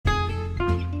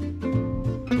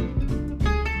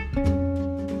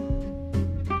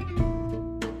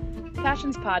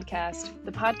Passions Podcast,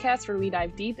 the podcast where we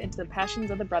dive deep into the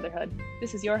passions of the brotherhood.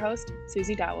 This is your host,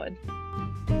 Susie Dawood.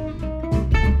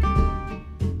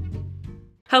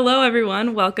 Hello,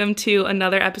 everyone. Welcome to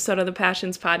another episode of the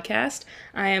Passions Podcast.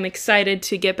 I am excited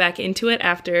to get back into it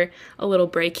after a little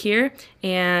break here,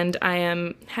 and I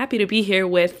am happy to be here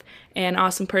with an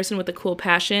awesome person with a cool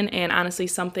passion and honestly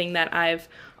something that I've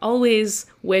always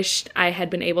wished I had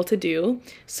been able to do.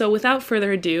 So without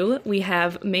further ado, we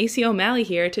have Macy O'Malley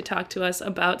here to talk to us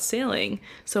about sailing.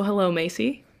 So hello,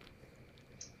 Macy.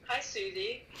 Hi,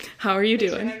 Susie. How are you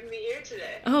doing? Thanks for having me here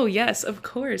today. Oh, yes, of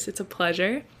course. It's a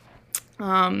pleasure.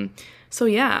 So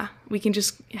yeah, we can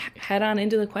just head on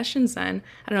into the questions then.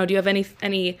 I don't know, do you have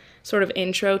any sort of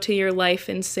intro to your life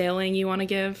in sailing you want to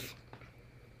give?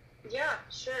 Yeah,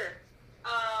 sure.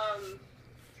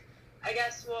 I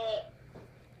guess,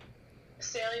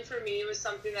 sailing for me was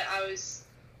something that I was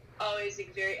always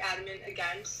very adamant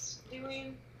against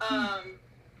doing.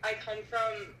 I come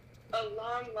from a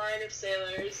long line of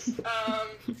sailors,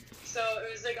 so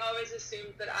it was always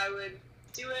assumed that I would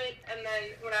do it, and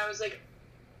then when I was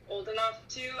old enough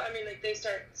to, they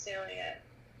start sailing at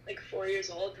 4 years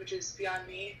old, which is beyond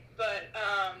me, but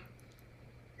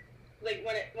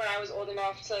when I was old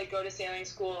enough to go to sailing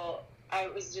school, I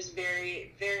was just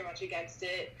very, very much against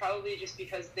it, probably just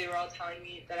because they were all telling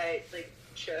me that I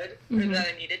should, or that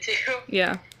I needed to.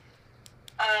 Yeah.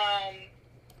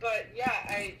 But yeah,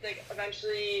 I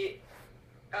eventually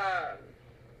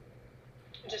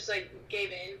just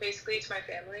gave in basically to my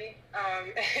family,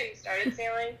 and started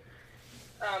sailing.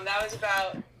 That was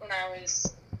about when I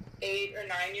was 8 or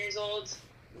 9 years old.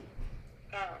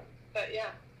 But yeah.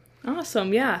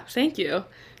 Awesome. Yeah. Thank you.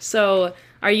 So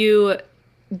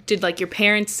did your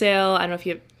parents sail? I don't know if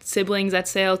you have siblings that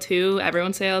sail too.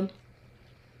 Everyone sailed?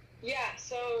 Yeah.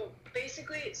 So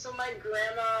basically, my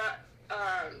grandma,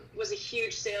 was a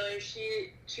huge sailor.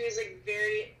 She was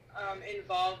very,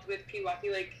 involved with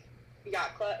Pewaukee Lake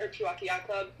Yacht Club, or Pewaukee Yacht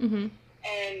Club. Mm-hmm.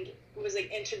 And was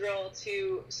integral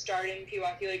to starting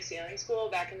Pewaukee Lake Sailing School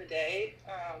back in the day.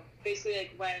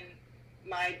 Basically when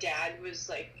my dad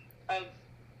was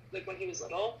when he was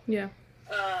little. Yeah.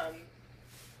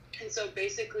 And so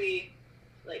basically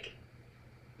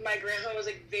my grandma was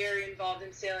very involved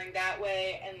in sailing that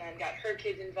way, and then got her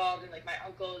kids involved, and my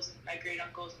uncles and my great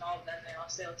uncles and all of them, they all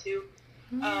sail too.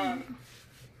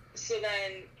 So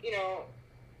then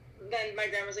then my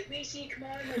grandma was like, Macy, come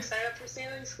on, sign up for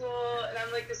sailing school. And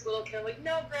I'm this little kid, I'm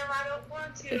no, Grandma, I don't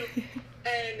want to.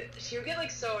 And she would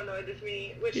get so annoyed with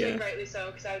me, which rightly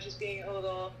so, because I was just being a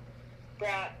little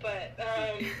brat. But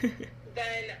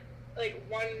then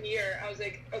 1 year, I was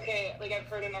okay, I've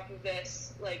heard enough of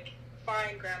this.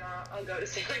 Fine, Grandma, I'll go to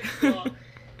sailing school.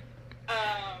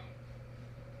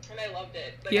 And I loved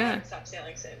it. I haven't stopped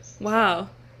sailing since. Wow,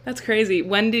 that's crazy.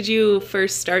 When did you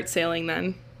first start sailing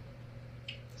then?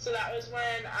 So that was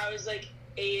when I was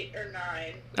 8 or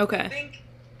 9. Okay.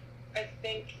 I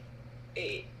think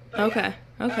 8. Okay.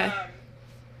 Yeah. Okay.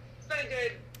 It's been a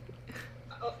good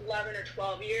 11 or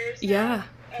 12 years now.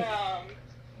 Yeah.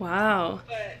 Wow.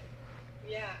 But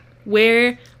yeah.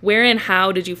 Where and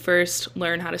how did you first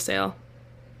learn how to sail?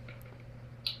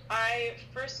 I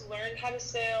first learned how to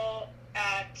sail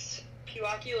at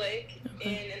Pewaukee Lake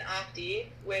in an Opti,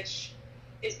 which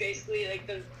is basically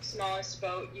the smallest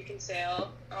boat you can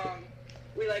sail.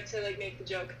 We like to make the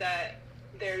joke that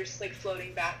there's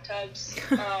floating bathtubs,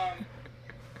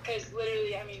 because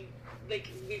literally,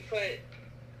 we put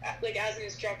as an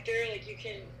instructor,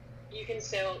 you can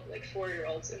sail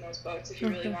 4-year-olds in those boats if you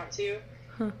really want to,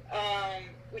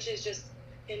 which is just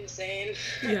insane.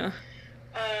 Yeah.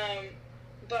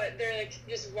 But they're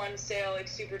just one sail,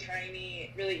 super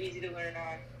tiny, really easy to learn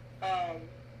on.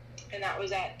 And that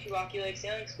was at Pewaukee Lake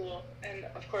Sailing School. And,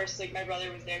 of course, my brother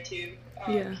was there, too.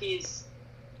 He's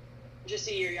just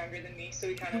a year younger than me, so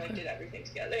we kind of, did everything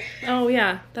together. Oh,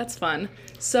 yeah. That's fun.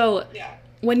 So, yeah.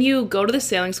 When you go to the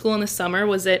sailing school in the summer,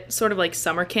 was it sort of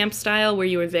summer camp style where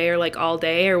you were there, all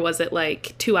day, or was it,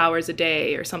 2 hours a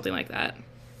day or something like that?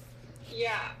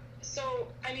 Yeah. So,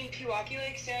 Pewaukee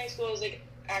Lake Sailing School is,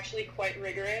 actually quite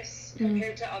rigorous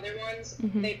compared to other ones.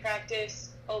 Mm-hmm. They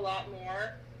practice a lot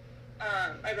more.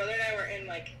 My brother and I were in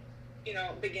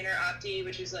beginner Opti,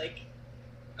 which is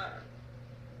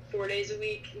 4 days a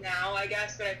week now, I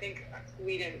guess, but I think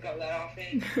we didn't go that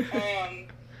often.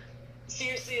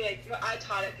 Seriously, I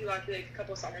taught at Pewaukee Lake a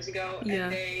couple summers ago,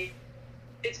 and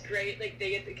it's great. They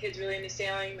get the kids really into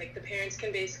sailing. The parents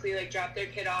can basically drop their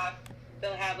kid off.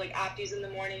 They'll have Optis in the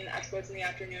morning and expo in the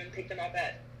afternoon, pick them up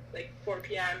at 4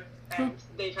 p.m. and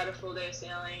they've had a full day of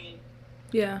sailing,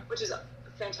 yeah, which is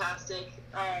fantastic.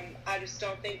 I just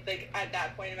don't think, like, at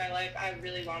that point in my life, I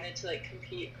really wanted to, like,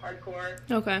 compete hardcore.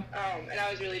 Okay. And I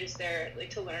was really just there,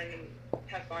 like, to learn and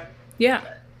have fun. Yeah.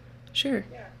 But, sure.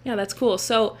 yeah. Yeah, that's cool.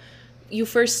 So you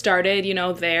first started,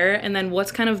 there, and then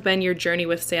what's kind of been your journey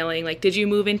with sailing? Like, did you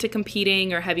move into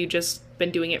competing, or have you just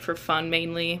been doing it for fun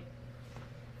mainly?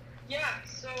 Yeah,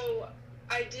 so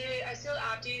I sailed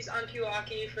Opties on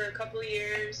Pewaukee for a couple of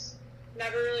years.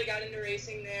 Never really got into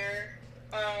racing there.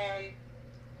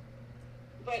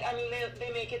 But, I mean,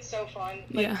 they make it so fun.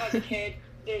 Like, Yeah. as a kid,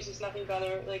 there's just nothing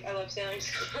better. Like, I love sailing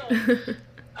so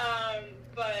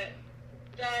but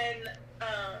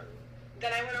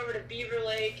then I went over to Beaver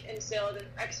Lake and sailed an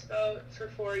X-boat for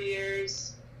 4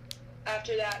 years.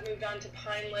 After that, moved on to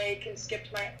Pine Lake and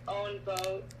skipped my own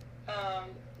boat,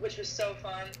 which was so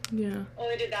fun. Yeah.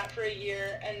 Only did that for a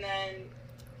year, and then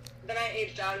I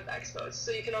aged out of X-boats. So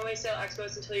you can only sail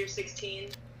X-boats until you're 16,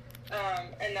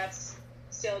 and that's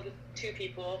sailed with 2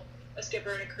 people, a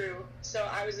skipper and a crew. So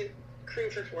I was a crew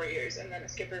for 4 years and then a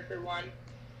skipper for 1.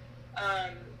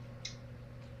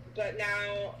 But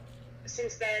now,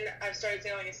 since then, I've started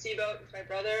sailing a seaboat with my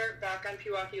brother back on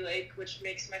Pewaukee Lake, which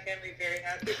makes my family very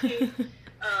happy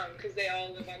because they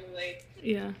all live on the lake.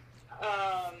 Yeah.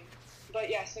 But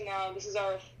yeah, so now this is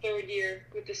our 3rd year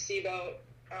with the seaboat,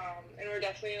 and we're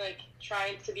definitely, like,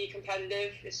 trying to be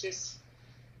competitive. It's just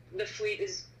the fleet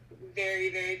is very,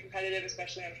 very competitive,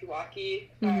 especially on Pewaukee,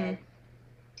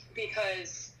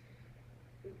 because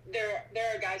there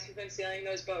are guys who've been sailing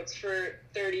those boats for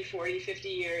 30, 40, 50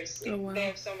 years. Oh, wow. They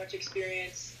have so much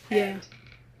experience. Yeah. And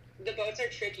the boats are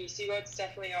tricky. Seaboats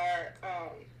definitely are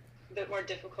a bit more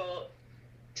difficult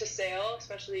to sail,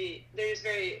 especially they're just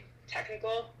very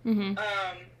technical. Mm-hmm.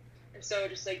 And so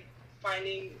just, like,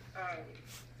 finding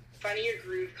your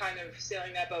groove kind of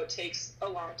sailing that boat takes a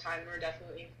long time. We're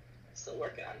definitely still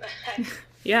working on that.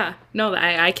 Yeah, no,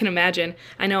 I can imagine.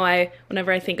 I know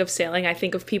whenever I think of sailing, I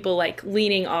think of people, like,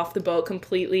 leaning off the boat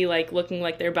completely, like, looking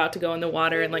like they're about to go in the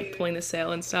water and, like, pulling the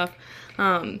sail and stuff.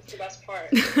 It's the best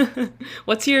part.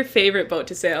 What's your favorite boat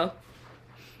to sail?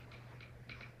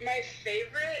 My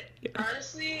favorite,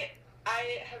 honestly,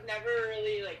 I have never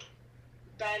really, like,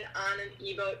 been on an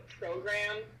e-boat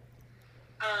program,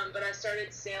 but I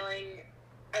started sailing.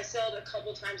 I sailed a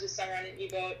couple times this summer on an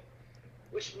e-boat,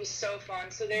 which was so fun.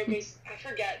 So they're I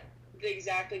forget the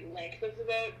exact, like, length of the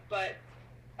boat, but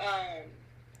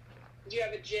you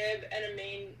have a jib and a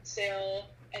mainsail,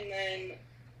 and then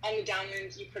on the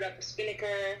downwinds you put up a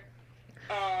spinnaker.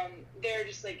 They're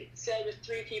just, like, sailed with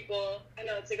 3 people. I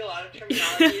know it's, like, a lot of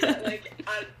terminology that, like,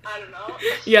 I don't know.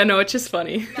 Yeah, no, it's just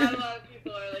funny. Not a lot of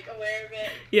people are, like, aware of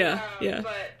it. Yeah, yeah.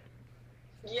 But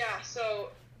yeah, so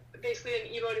basically an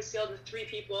e-boat is sailed with 3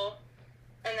 people.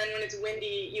 And then when it's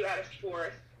windy, you add a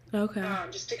 4th. Okay.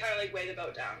 Just to kind of, like, weigh the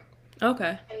boat down.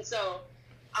 Okay. And so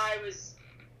I was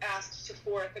asked to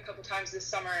 4th a couple times this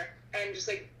summer, and just,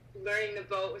 like, learning the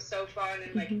boat was so fun.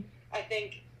 And, like, I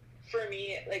think for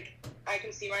me, like, I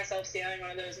can see myself sailing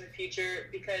one of those in the future,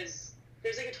 because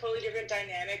there's, like, a totally different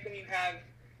dynamic when you have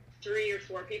 3 or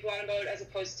 4 people on a boat as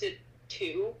opposed to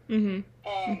 2.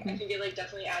 I think it, like,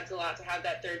 definitely adds a lot to have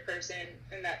that 3rd person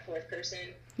and that 4th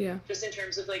person. Yeah. Just in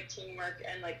terms of, like, teamwork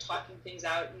and, like, talking things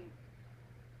out and,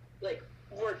 like,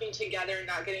 working together and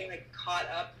not getting, like, caught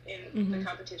up in the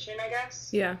competition, I guess.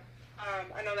 Yeah.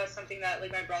 I know that's something that,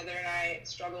 like, my brother and I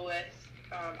struggle with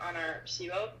on our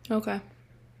seaboat. Okay.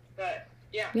 But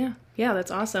yeah. Yeah,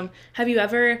 that's awesome. Have you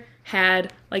ever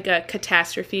had, like, a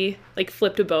catastrophe, like,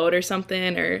 flipped a boat or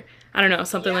something, or I don't know,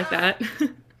 something like that?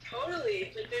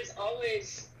 Totally. Like, there's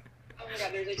always, oh my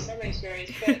god, there's, like, so many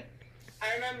stories. But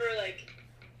I remember, like,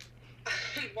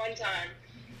 one time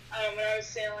when I was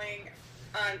sailing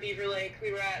on Beaver Lake,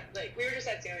 we were just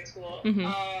at sailing school,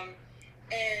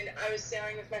 and I was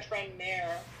sailing with my friend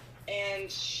Mare,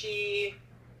 and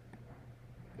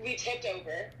we tipped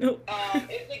over.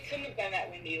 It, like, couldn't have been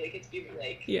that windy. Like, it's Beaver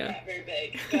Lake. Yeah. Not very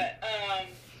big. But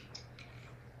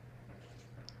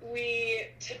we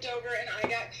tipped over, and I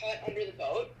got caught under the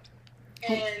boat.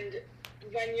 And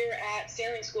when you're at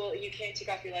sailing school, you can't take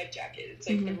off your life jacket. It's,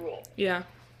 like, the rule. Yeah.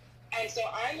 And so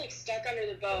I'm, like, stuck under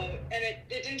the boat, and it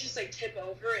didn't just, like, tip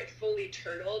over. It fully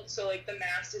turtled. So, like, the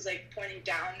mast is, like, pointing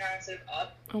down now instead of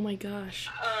up. Oh, my gosh.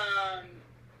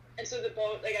 And so the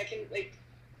boat, like, I can, like,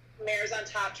 Mare's on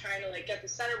top trying to, like, get the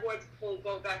centerboard to pull the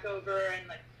boat back over, and,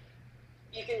 like,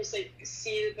 you can just, like,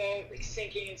 see the boat, like,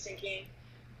 sinking and sinking.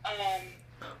 And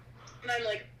I'm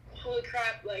like, holy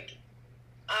crap, like,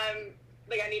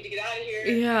 I need to get out of here.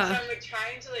 Yeah. So I'm, like,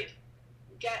 trying to, like,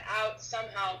 get out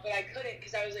somehow, but I couldn't,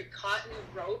 because I was, like, caught in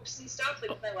the ropes and stuff,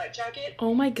 like, with my life jacket.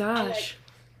 Oh my gosh.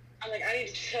 I'm like, I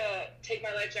need to take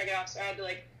my life jacket off, so I had to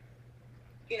like,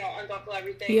 you know, unbuckle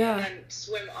everything Yeah. and then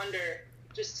swim under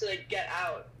just to like get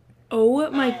out. Oh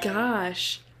my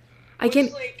gosh. I Which,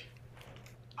 can. like,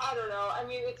 I don't know. I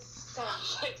mean, it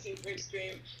sounds like super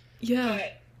extreme. Yeah.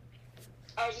 But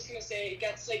I was just gonna say, it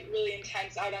gets like really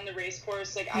intense out on the race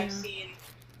course. Like I've seen,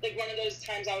 like one of those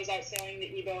times I was out sailing the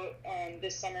E-boat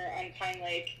this summer on Pine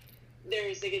Lake. There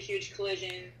was like a huge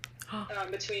collision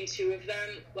between two of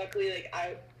them. Luckily, like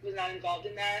I was not involved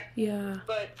in that. Yeah.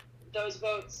 But those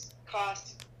boats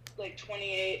cost like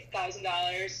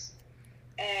 $28,000,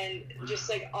 and just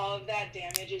like all of that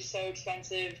damage is so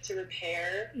expensive to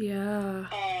repair. Yeah.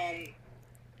 And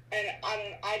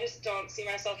I just don't see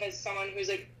myself as someone who's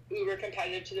like uber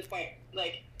competitive to the point,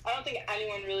 like, I don't think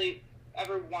anyone really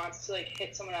ever wants to like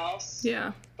hit someone else.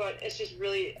 Yeah. But it's just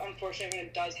really unfortunate when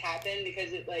it does happen,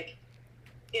 because it, like,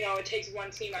 you know, it takes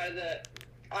one team out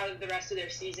of the rest of their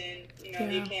season. You know,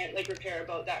 you can't like repair a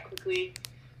boat that quickly.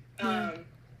 But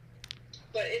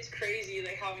it's crazy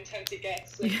like how intense it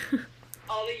gets. Like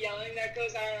all the yelling that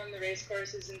goes on the race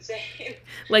course is insane.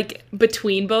 Like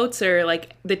between boats, or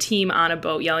like the team on a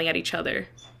boat yelling at each other?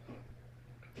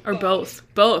 Or both?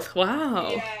 Both. Wow.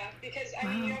 Yeah, because I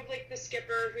mean, you have like the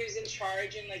skipper who's in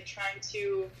charge and like trying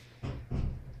to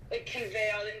like convey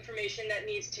all the information that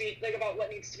needs to be, like, about what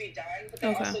needs to be done, but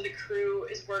then also the crew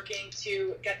is working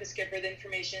to get the skipper the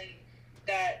information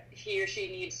that he or she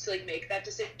needs to like make that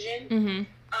decision.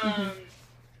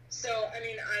 So I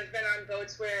mean, I've been on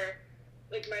boats where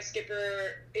like my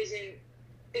skipper isn't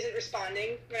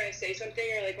responding when I say something,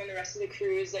 or like when the rest of the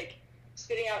crew is like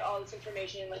spitting out all this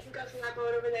information, like, you got from that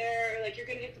boat over there, or like, you're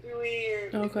gonna hit the buoy, or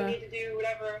like, you need to do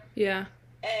whatever. Yeah.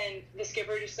 And the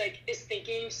skipper just like is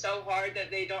thinking so hard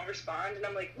that they don't respond, and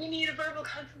I'm like, we need a verbal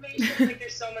confirmation. Like,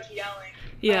 there's so much yelling.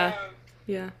 Yeah.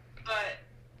 But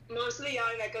most of the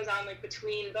yelling that goes on like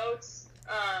between boats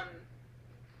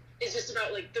is just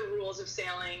about like the rules of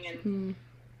sailing and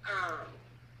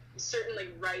certain like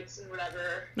rights and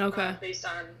whatever. Based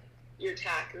on your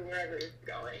tack or wherever you're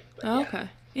going. But, okay.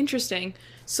 Interesting.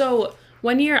 So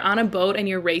when you're on a boat and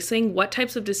you're racing, what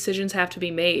types of decisions have to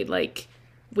be made? Like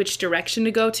which direction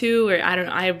to go to? Or I don't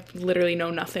know. I literally know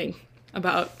nothing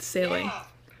about sailing. Yeah.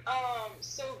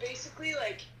 So basically,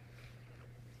 like,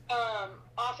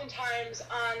 oftentimes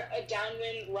on a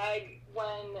downwind leg,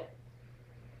 when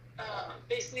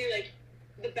basically like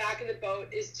the back of the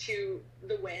boat is to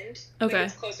the wind. Okay. Like,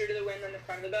 it's closer to the wind than the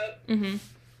front of the boat.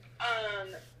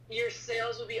 Your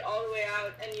sails will be all the way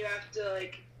out, and you have to,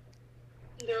 like,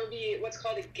 there will be what's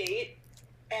called a gate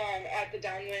at the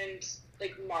downwind,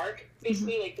 like, mark,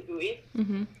 basically, like the buoy.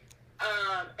 And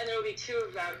there will be two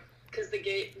of them, because the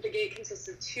gate consists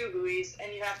of two buoys,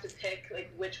 and you have to pick,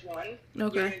 like, which one you're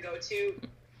going to go to.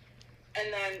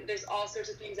 And then there's all sorts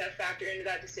of things that factor into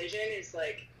that decision. Is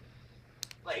like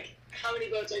how many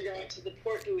boats are going to the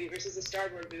port buoy versus the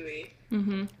starboard buoy.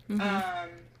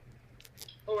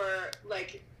 Or,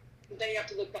 like, then you have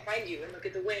to look behind you and look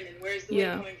at the wind, and where's the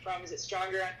wind coming from? Is it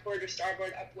stronger on port or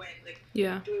starboard, upwind? Like,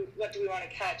 what do we want to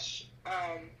catch?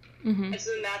 And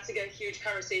so then that's, again, a huge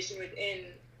conversation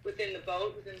within the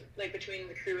boat, like, between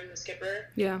the crew and the skipper.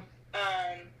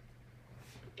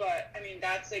 But, I mean,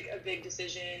 that's, like, a big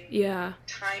decision.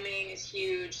 Timing is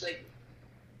huge, like,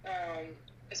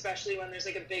 especially when there's,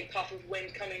 like, a big puff of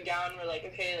wind coming down. We're like,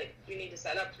 okay, like, we need to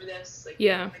set up for this. Like,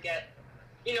 we're gonna get,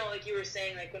 you know, like you were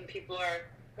saying, like, when the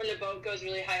boat goes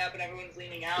really high up and everyone's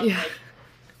leaning out, like,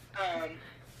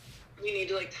 you need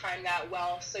to, like, time that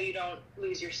well so you don't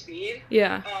lose your speed.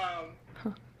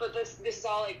 But this is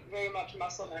all, like, very much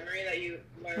muscle memory that you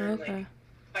learn, like,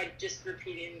 by just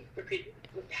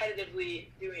repetitively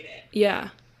doing it.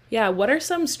 What are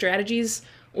some strategies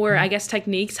or I guess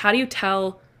techniques? How do you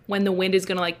tell when the wind is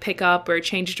going to, like, pick up or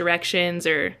change directions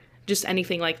or just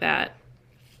anything like that?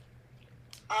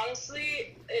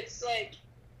 Honestly, it's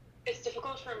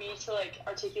difficult for me to, like,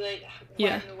 articulate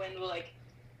when the wind will, like,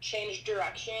 change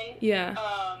direction.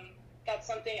 That's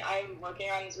something I'm working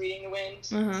on, is reading the wind.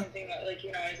 Something that, like,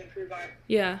 you know, I always improve on.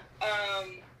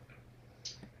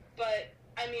 But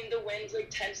I mean, the wind, like,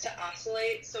 tends to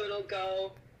oscillate, so it'll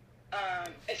go,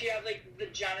 if you have, like, the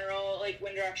general, like,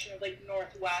 wind direction of, like,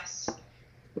 northwest,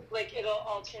 like, it'll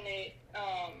alternate,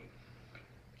 I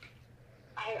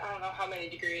don't know how many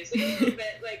degrees, like, a little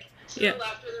bit, like, to the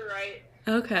left or the right.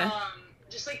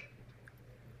 Just, like,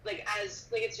 as,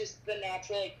 like, it's just the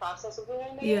natural, like, process of the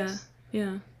wind, I guess.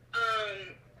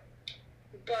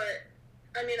 But,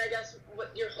 I mean, I guess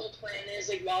what your whole plan is,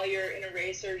 like, while you're in a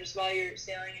race or just while you're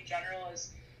sailing in general,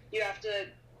 is you have to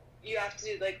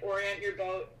like, orient your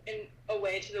boat in a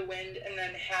way to the wind, and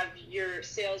then have your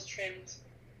sails trimmed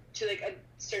to like a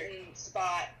certain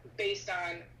spot based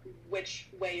on which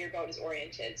way your boat is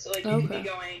oriented. So like you could be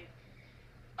going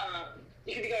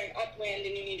upwind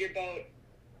and you need your boat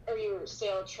or your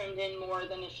sail trimmed in more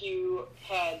than if you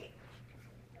had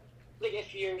like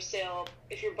if your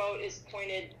boat is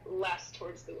pointed less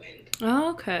towards the wind.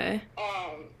 Oh, okay.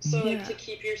 So like to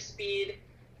keep your speed,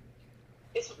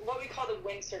 it's what we call the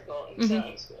wind circle in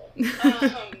sailing school.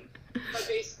 But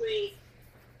basically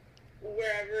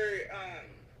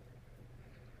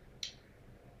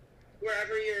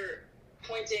wherever you're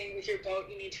pointing with your boat,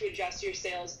 you need to adjust your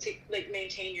sails to like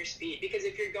maintain your speed, because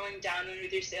if you're going downwind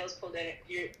with your sails pulled in,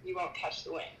 you won't catch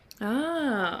the wind.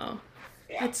 Oh.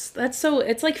 Yeah. That's so,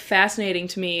 it's like fascinating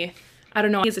to me. I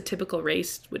don't know, is a typical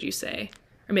race, would you say?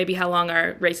 Or maybe how long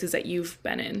are races that you've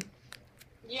been in?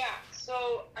 Yeah,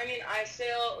 so I mean, I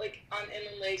sail like on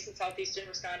inland lakes in southeastern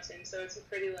Wisconsin, so it's a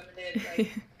pretty limited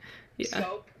like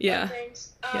scope of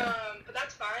things. But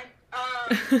that's fine.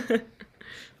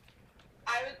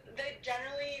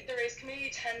 The race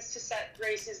committee tends to set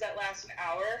races that last an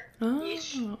hour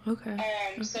each. Okay.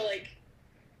 So like,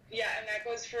 yeah, and that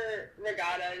goes for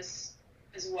regattas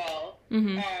as well.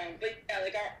 Mm-hmm. But yeah,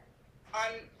 like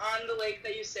on the lake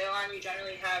that you sail on, you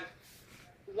generally have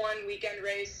one weekend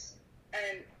race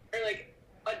or like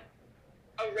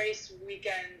a race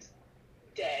weekend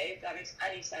day, if that makes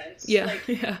any sense. Yeah. Like,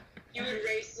 yeah. You would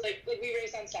race like we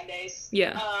race on Sundays.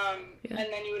 Yeah. And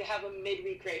then you would have a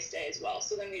midweek race day as well.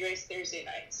 So then we race Thursday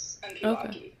nights on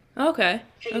Pewaukee. Okay.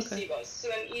 For the sea boats. So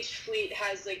then each fleet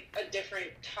has like a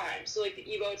different time. So like the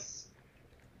e-boats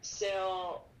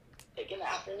sail like in the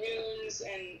afternoons,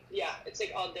 and yeah, it's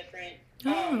like all different.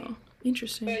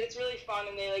 Interesting. But it's really fun,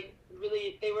 and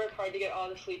they work hard to get all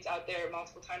the fleets out there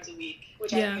multiple times a week,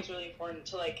 which I think is really important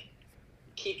to like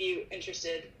keep you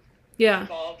interested. Yeah.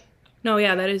 Involved. No,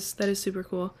 yeah, that is super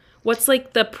cool. What's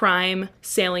like the prime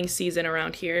sailing season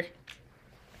around here?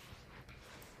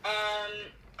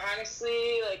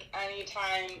 Honestly, like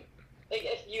anytime, like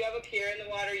if you have a pier in the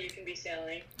water, you can be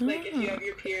sailing. Like if you have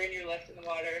your pier and your lift in the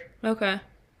water. Okay.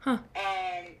 Huh.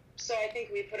 So I think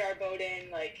we put our boat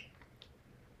in like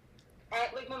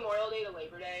Memorial Day to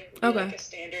Labor Day would be like a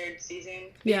standard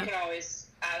season. Yeah. You can always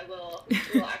add a little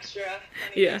extra on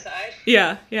the inside.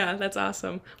 Yeah, that's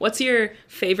awesome. What's your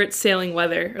favorite sailing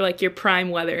weather, or like your prime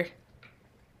weather?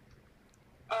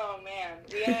 Oh man,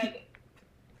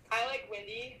 I like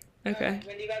windy. Okay.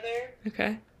 Windy weather.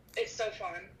 Okay. It's so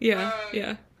fun. Yeah.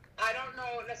 I don't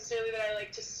know necessarily that I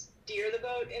like to steer the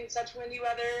boat in such windy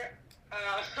weather,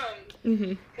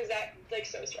 because that's like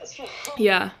so stressful.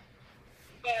 Yeah.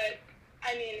 But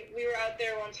I mean, we were out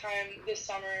there one time this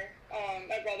summer.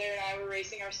 My brother and I were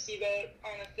racing our sea boat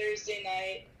on a Thursday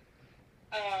night.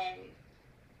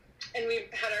 And we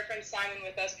had our friend Simon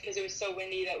with us because it was so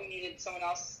windy that we needed someone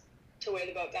else to weigh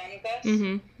the boat down with us.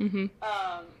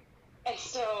 And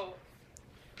so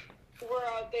we're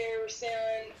out there, we're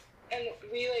sailing, and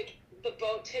we the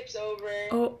boat tips over.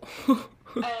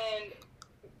 And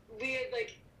we had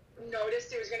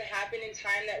noticed it was going to happen in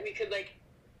time that we could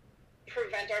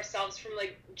prevent ourselves from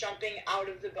jumping out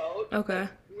of the boat. Okay.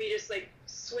 We just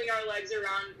swing our legs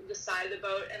around the side of the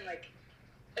boat and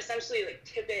essentially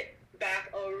tip it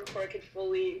back over before it could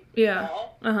fully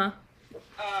fall. And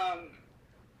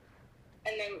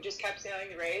then we just kept sailing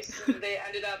the race, and they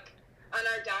ended up on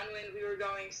our downwind. We were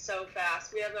going so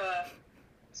fast. We have a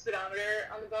speedometer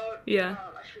on the boat.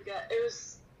 I forget. It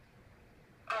was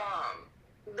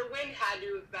the wind had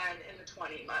to have been in the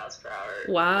 20 miles per hour.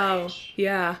 Wow. Range.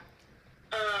 Yeah.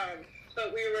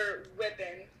 But we were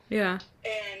whipping. Yeah.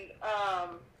 And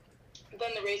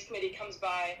then the race committee comes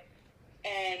by,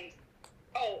 and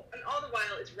all the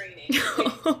while it's raining.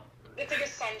 It's like a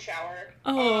sun shower.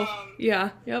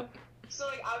 Yeah. Yep. So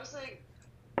obviously,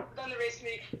 then the race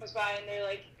committee comes by and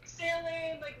they're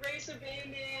sailing, race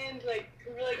abandoned.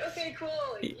 We're okay,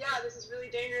 cool. Yeah, this is really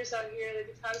dangerous out here.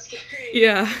 It's kind of scary.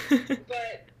 Yeah.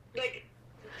 But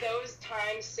those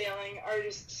times sailing are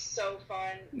just so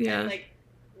fun. Yeah. And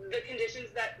the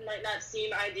conditions that might not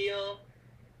seem ideal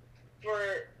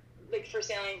for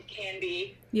sailing can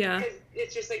be. Yeah. Because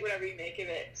it's just whatever you make of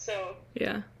it. So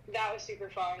yeah, that was super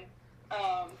fun.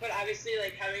 But obviously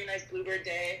having a nice bluebird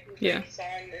day with sun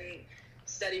and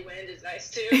steady wind is nice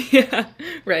too. Yeah,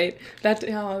 right. That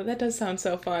does sound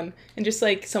so fun, and just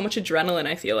so much adrenaline.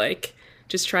 I feel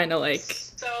just trying to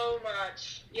so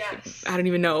much. Yes. I don't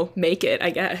even know, make it, I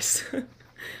guess.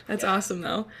 That's awesome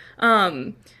though.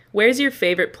 Where's your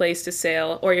favorite place to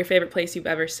sail, or your favorite place you've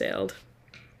ever sailed?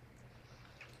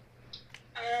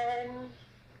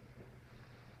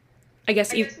 I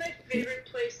guess my favorite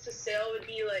place to sail would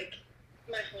be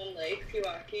my home lake,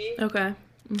 Pewaukee. Okay.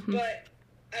 But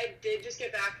I did just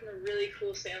get back from a really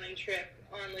cool sailing trip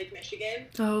on Lake Michigan.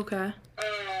 Oh, okay.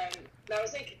 That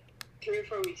was like 3 or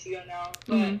 4 weeks ago now,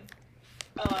 but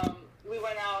Mm-hmm. we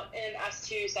went out in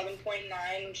S2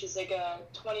 7.9, which is like a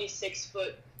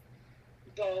 26-foot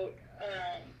boat.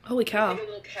 Holy cow. Like a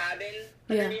little cabin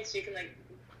Yeah. underneath, so you can like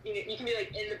you can be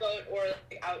like in the boat or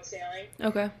like out sailing.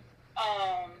 Okay.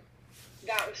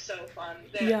 That was so fun.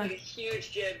 They had like a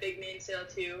huge jib, big mainsail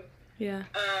too. Yeah.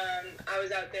 I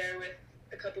was out there with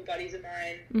a couple buddies of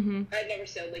mine. Mm-hmm. I'd never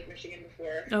sailed Lake Michigan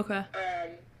before. Okay.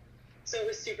 So it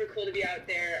was super cool to be out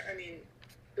there. I mean,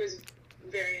 it was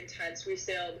very intense. We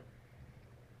sailed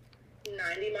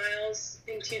 90 miles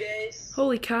in 2 days.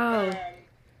 Holy cow.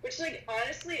 Which, like,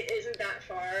 honestly isn't that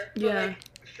far. But, Yeah. like,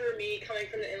 for me, coming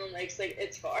from the inland lakes, like,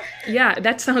 it's far. Yeah,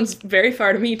 that sounds very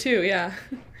far to me too, yeah.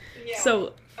 Yeah.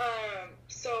 So,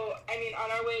 I mean,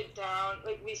 on our way down,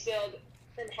 like, we sailed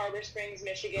from Harbor Springs,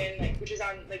 Michigan, like, which is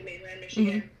on, like, mainland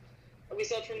Michigan. Mm-hmm. We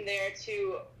sailed from there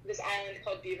to this island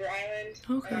called Beaver Island.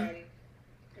 Okay.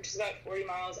 Which is about 40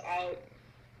 miles out.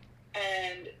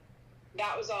 And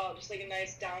that was all just, like, a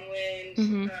nice downwind,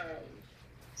 mm-hmm.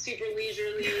 Super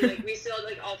leisurely. Like, we sailed,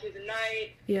 like, all through the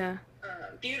night. Yeah.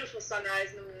 Beautiful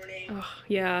sunrise in the morning. Oh,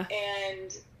 yeah.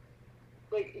 And,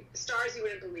 like, stars you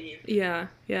wouldn't believe. Yeah,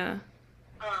 yeah.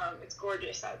 It's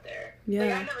gorgeous out there. Yeah.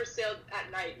 Like, I never sailed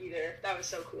at night either. That was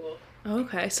so cool.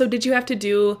 Okay. So did you have to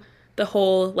do the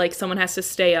whole, like, someone has to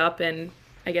stay up and,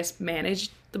 I guess, manage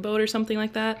the boat or something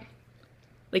like that?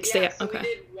 Like, stay up? So okay. we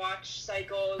did watch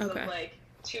cycles Okay. of, like,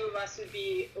 2 of us would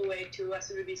be awake, 2 of us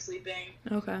would be sleeping.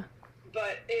 Okay.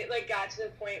 But it, like, got to the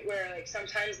point where, like,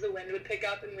 sometimes the wind would pick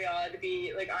up and we all had to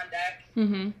be, like, on deck.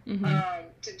 Mm-hmm. Mm-hmm.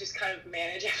 To just kind of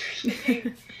manage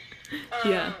everything.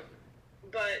 Yeah.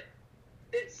 But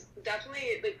it's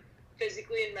definitely, like,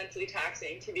 physically and mentally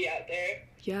taxing to be out there.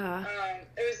 Yeah.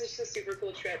 It was just a super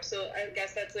cool trip. So I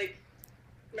guess that's, like,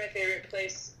 my favorite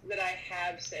place that I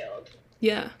have sailed.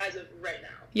 Yeah. As of right now.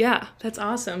 Yeah, that's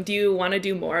awesome. Do you want to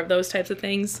do more of those types of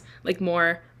things? Like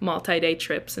more multi-day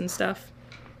trips and stuff?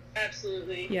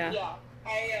 Absolutely. Yeah. Yeah.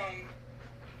 I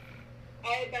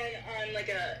had been on, like,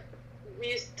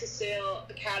 we used to sail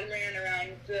a catamaran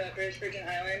around the British Virgin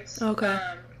Islands. Okay.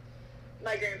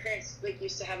 My grandparents, like,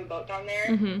 used to have a boat down there.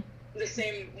 Mm-hmm. The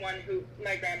same one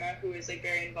my grandma, who was, like,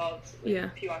 very involved with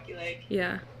Pewaukee Lake.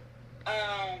 Yeah.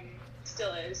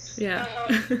 Still is. Yeah.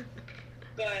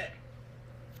 But,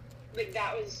 like,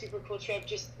 that was a super cool trip.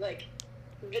 Just, like,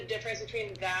 the difference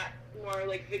between that more,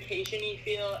 like, vacation-y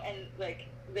feel and, like,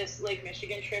 this Lake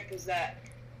Michigan trip was that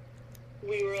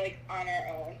we were, like, on our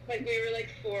own. Like, we were, like,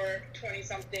 4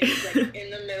 20-somethings, like, in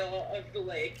the middle of the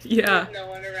lake. Yeah. With no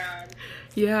one around.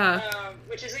 Yeah.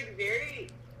 Which is, like, very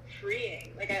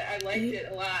freeing. Like, I liked it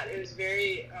a lot. It was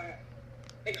very,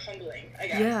 like, humbling, I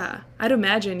guess. Yeah. I'd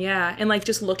imagine, yeah. And, like,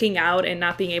 just looking out and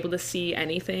not being able to see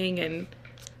anything and...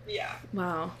 Yeah.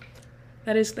 Wow.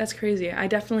 That's crazy. I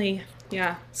definitely,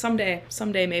 yeah, someday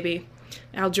maybe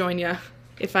I'll join you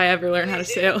if I ever learn how to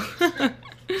sail.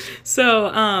 So,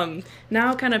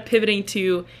 now kind of pivoting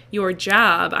to your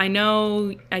job,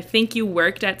 I think you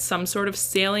worked at some sort of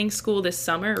sailing school this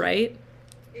summer, right?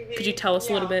 Mm-hmm. Could you tell us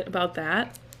a little bit about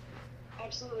that?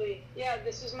 Absolutely. Yeah,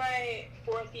 this was my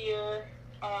 4th year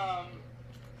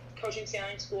coaching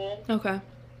sailing school. Okay.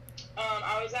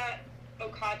 I was at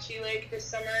Okachi Lake this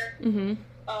summer Mm-hmm.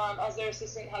 As their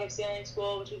assistant head of sailing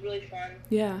school, which was really fun.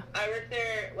 Yeah. I worked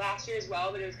there last year as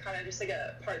well, but it was kind of just like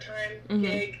a part-time Mm-hmm.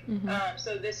 gig. Mm-hmm.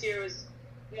 So this year was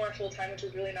more full-time, which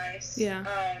was really nice. Yeah.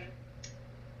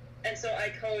 And so I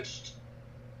coached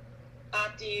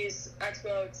Opties,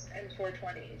 X-Boats, and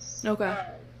 420s. Okay.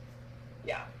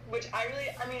 Yeah, which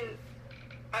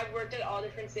I've worked at all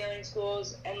different sailing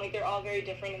schools, and, like, they're all very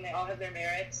different, and they all have their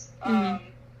merits. Mm-hmm.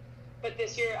 But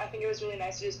this year, I think it was really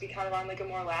nice to just be kind of on, like, a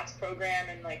more lax program,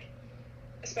 and, like,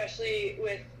 especially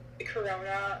with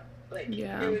Corona, like,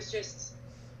 it was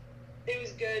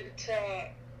good to,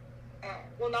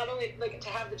 not only, like, to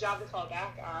have the job to fall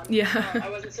back on. Yeah. I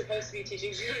wasn't supposed to be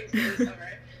teaching swimming school this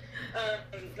summer,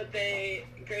 but they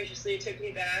graciously took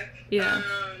me back. Yeah.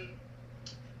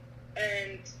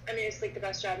 And, I mean, it's, like, the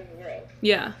best job in the world.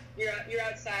 Yeah. You're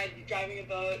outside, you're driving a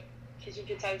boat, teaching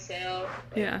kids how to sail.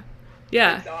 Like, Yeah.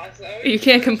 Yeah. It's awesome. You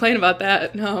can't complain about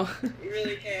that. No. You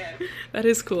really can't. That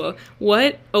is cool.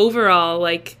 What overall,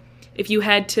 like, if you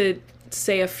had to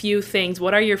say a few things,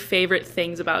 what are your favorite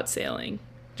things about sailing?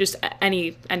 Just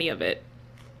any of it.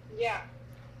 Yeah.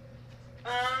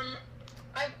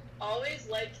 I've always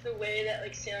liked the way that,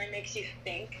 like, sailing makes you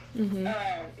think. Mm-hmm.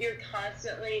 You have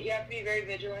to be very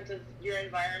vigilant of your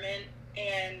environment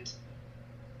and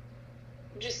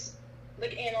just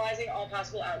like analyzing all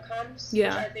possible outcomes, Yeah.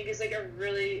 which I think is like a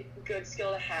really good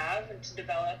skill to have and to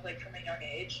develop like from a young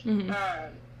age.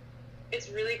 It's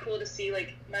really cool to see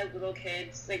like my little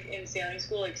kids like in sailing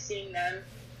school, like seeing them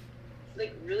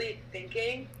like really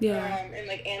thinking and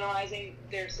like analyzing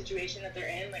their situation that they're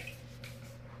in. Like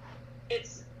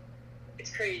it's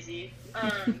crazy.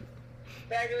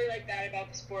 But I really like that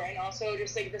about the sport, and also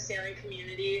just like the sailing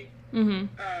community. I mean,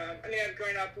 I've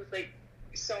grown up with like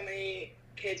so many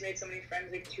kids, made so many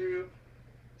friends like through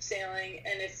sailing,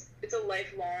 and it's a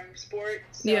lifelong sport.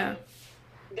 So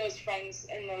those friends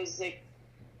and those like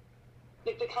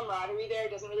the camaraderie there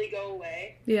doesn't really go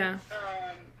away. And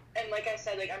like I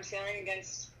said, like I'm sailing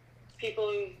against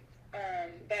people who've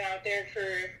been out there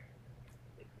for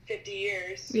 50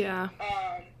 years.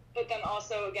 But then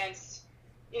also against,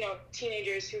 you know,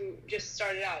 teenagers who just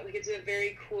started out. Like it's a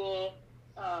very cool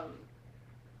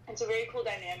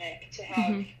dynamic to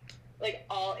have like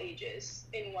all ages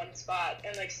in one spot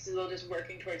and like still just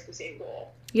working towards the same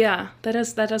goal. Yeah, that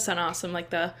does sound awesome. Like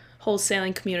the whole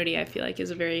sailing community, I feel like,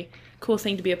 is a very cool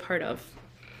thing to be a part of.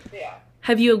 Yeah.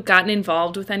 Have you gotten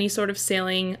involved with any sort of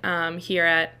sailing here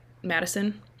at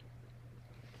Madison?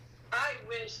 I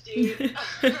wish, dude.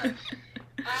 I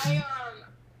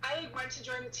like went to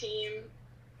join the team.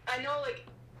 I know like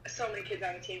so many kids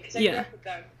on the team because I grew up with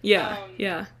them.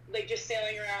 Like just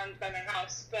sailing around by my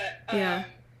house, but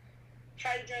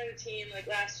tried to join the team like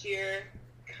last year.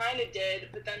 Kind of did,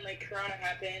 but then like Corona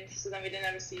happened, so then we didn't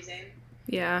have a season.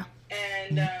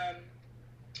 And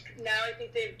now I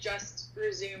think they've just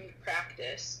resumed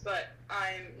practice, but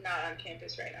I'm not on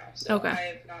campus right now, so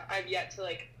I've yet to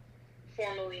like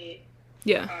formally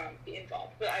be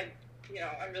involved. But I'm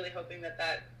really hoping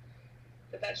that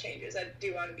changes. I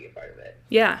do want to be a part of it.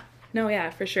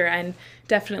 For sure. And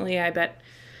definitely, I bet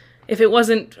if it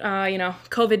wasn't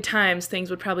COVID times, things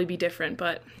would probably be different,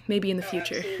 but maybe in the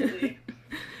future. Absolutely.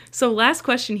 So last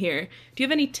question here. Do you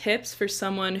have any tips for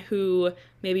someone who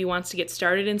maybe wants to get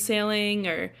started in sailing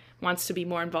or wants to be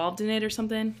more involved in it or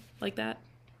something like that?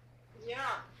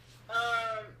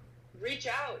 Reach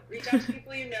out to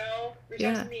people you know. Reach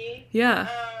out to me. There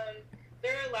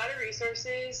are a lot of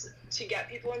resources to get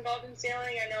people involved in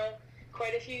sailing. I know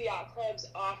quite a few yacht clubs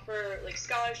offer like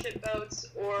scholarship boats,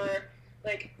 or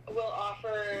like will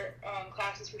offer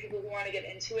classes for people who want to get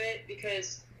into it,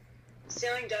 because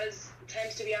sailing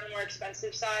tends to be on the more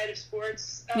expensive side of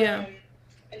sports. And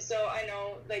so I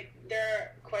know like there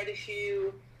are quite a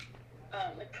few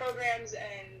like programs,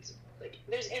 and like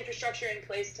there's infrastructure in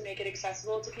place to make it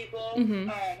accessible to people who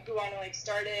want to like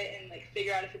start it and like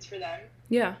figure out if it's for them.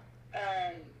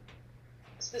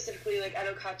 Specifically like at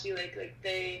Okachi Lake, like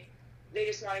they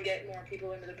just want to get more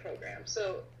people into the program.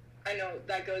 So I know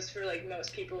that goes for like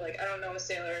most people. Like I don't know a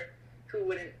sailor who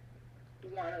wouldn't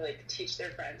want to like teach their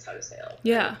friends how to sail.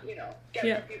 Get more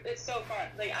people. It's so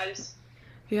fun. Like I don't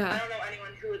know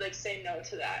anyone who would like say no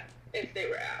to that if they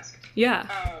were asked.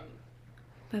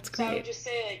 That's great. So I would just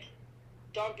say like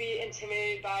don't be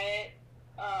intimidated by it.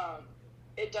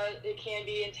 It can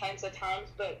be intense at times,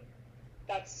 but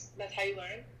that's how you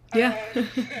learn. And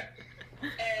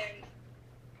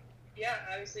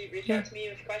obviously reach out to me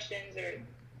with questions, or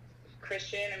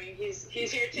Christian. I mean, he's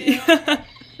here too.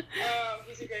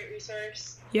 He's a great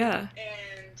resource.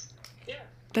 And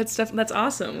that's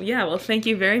awesome. Well, thank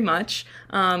you very much.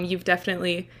 You've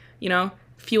definitely,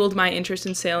 fueled my interest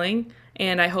in sailing,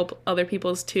 and I hope other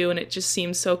people's too. And it just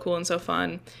seems so cool and so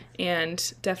fun,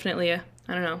 and definitely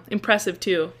impressive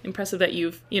too. Impressive that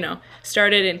you've,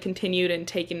 started and continued and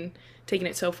taken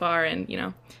it so far,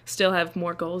 and, still have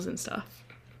more goals and stuff.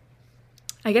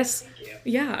 I guess,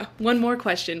 one more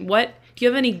question. Do you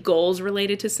have any goals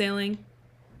related to sailing?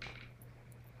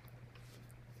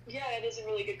 Yeah, that is a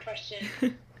really good question.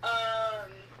 Any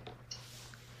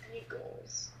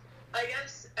goals? I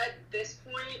guess at this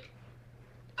point,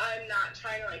 I'm not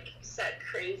trying to like set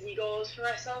crazy goals for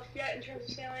myself yet in terms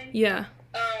of sailing.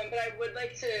 But I would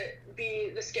like to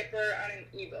be the skipper on an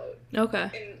e-boat.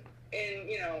 In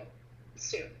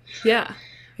soon.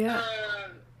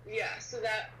 So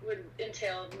that would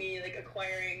entail me like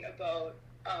acquiring a boat,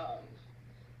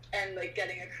 and like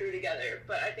getting a crew together.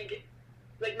 But I think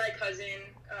like my cousin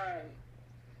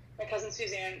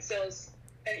Suzanne sails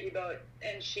an e-boat,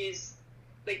 and she's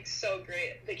like so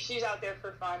great. Like she's out there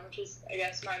for fun, which is I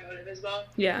guess my motive as well.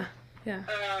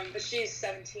 But she's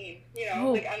 17.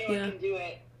 Like anyone can do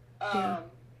it.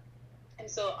 And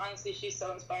so honestly, she's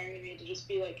so inspiring to me to just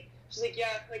be like, she's like,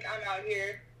 like I'm out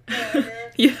here,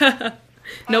 whatever.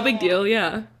 No big deal.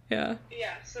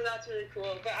 So that's really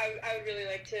cool. But I would really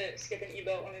like to skip an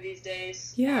e-boat one of these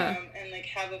days. And like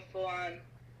have a full-on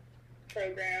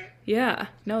program. Yeah.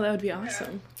 No, that would be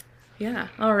awesome. Yeah.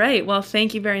 All right. Well,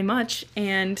 thank you very much.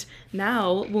 And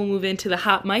now we'll move into the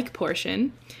hot mic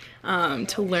portion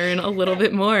to learn a little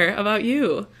bit more about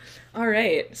you. All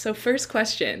right. So first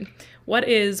question, what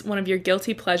is one of your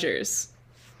guilty pleasures?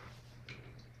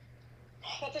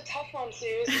 That's a tough one,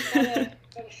 Suze. Gotta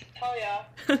tell ya.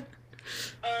 I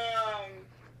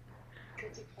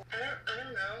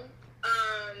don't know.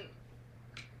 I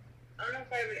don't know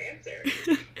if I have an answer.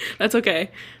 That's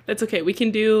okay. That's okay.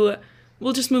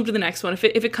 We'll just move to the next one. If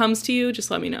it comes to you,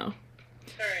 just let me know.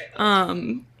 All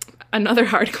right. Another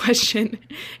hard question.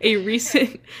 A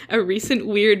recent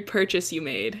weird purchase you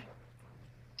made.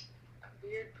 A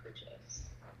weird purchase.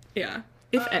 Yeah,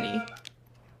 if any.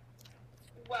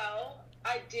 Well,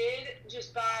 I did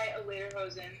just buy a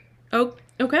lederhosen. Oh,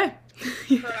 okay.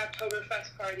 For an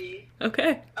Oktoberfest party.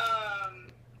 Okay.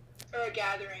 Or a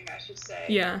gathering, I should say.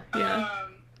 Yeah.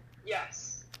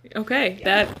 Yes. Okay.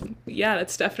 Yeah.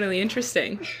 That's definitely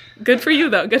interesting. Good for you,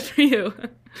 though. Good for you.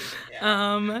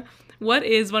 Yeah. What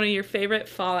is one of your favorite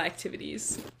fall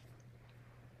activities?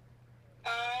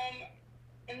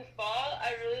 In the fall,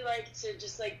 I really like to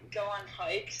just, go on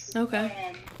hikes.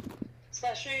 Okay.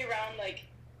 Especially around,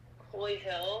 Holy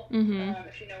Hill,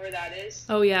 if you know where that is.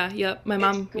 Oh, yeah. Yep. My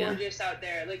mom, It's gorgeous out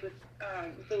there, with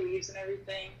the leaves and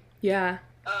everything. Yeah.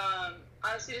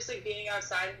 Honestly, just, being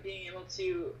outside and being able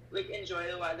to, enjoy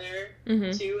the weather,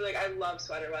 too. I love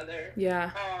sweater weather.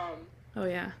 Yeah. Oh,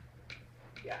 yeah.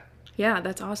 Yeah. Yeah,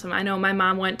 that's awesome. I know my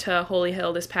mom went to Holy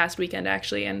Hill this past weekend,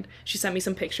 actually, and she sent me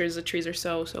some pictures. The trees are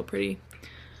so pretty.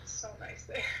 So nice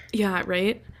there. Yeah,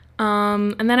 right?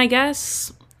 And then I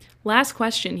guess, last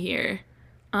question here.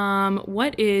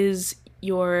 What is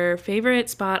your favorite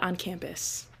spot on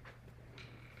campus?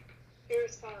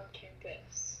 Favorite spot on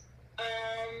campus?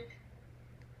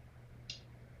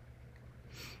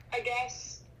 I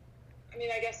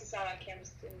guess it's not on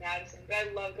campus in Madison, but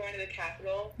I love going to the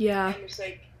Capitol. Yeah. And just,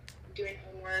 doing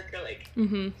homework or,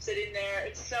 sitting there.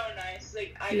 It's so nice.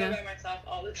 I go by myself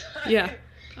all the time. Yeah.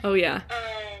 Oh, yeah.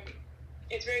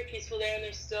 It's very peaceful there, and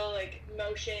there's still,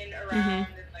 motion around and,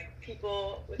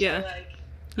 people, which I like.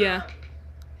 Yeah.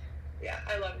 Yeah,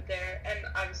 I love it there. And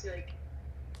obviously,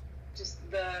 just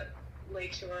the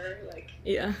lakeshore,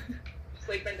 Yeah. just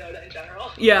Lake Mendota in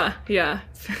general. Yeah.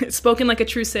 Spoken like a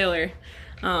true sailor.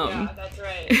 Yeah, that's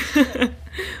right.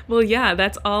 Well, yeah,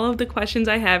 that's all of the questions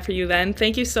I have for you then.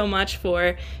 Thank you so much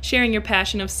for sharing your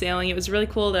passion of sailing. It was really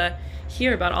cool to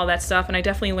hear about all that stuff, and I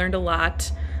definitely learned a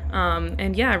lot.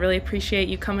 And yeah, I really appreciate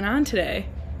you coming on today.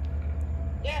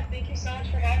 Yeah, thank you so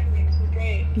much for having me. This was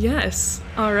great. Yes.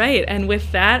 All right. And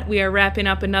with that, we are wrapping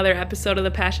up another episode of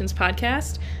the Passions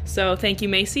Podcast. So thank you,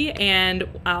 Macy, and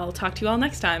I'll talk to you all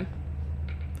next time.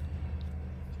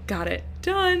 Got it.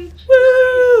 Done.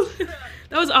 Woo!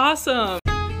 That was awesome.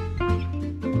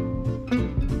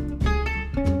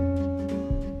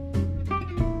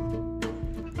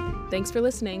 Thanks for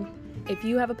listening. If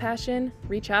you have a passion,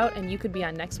 reach out and you could be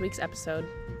on next week's episode.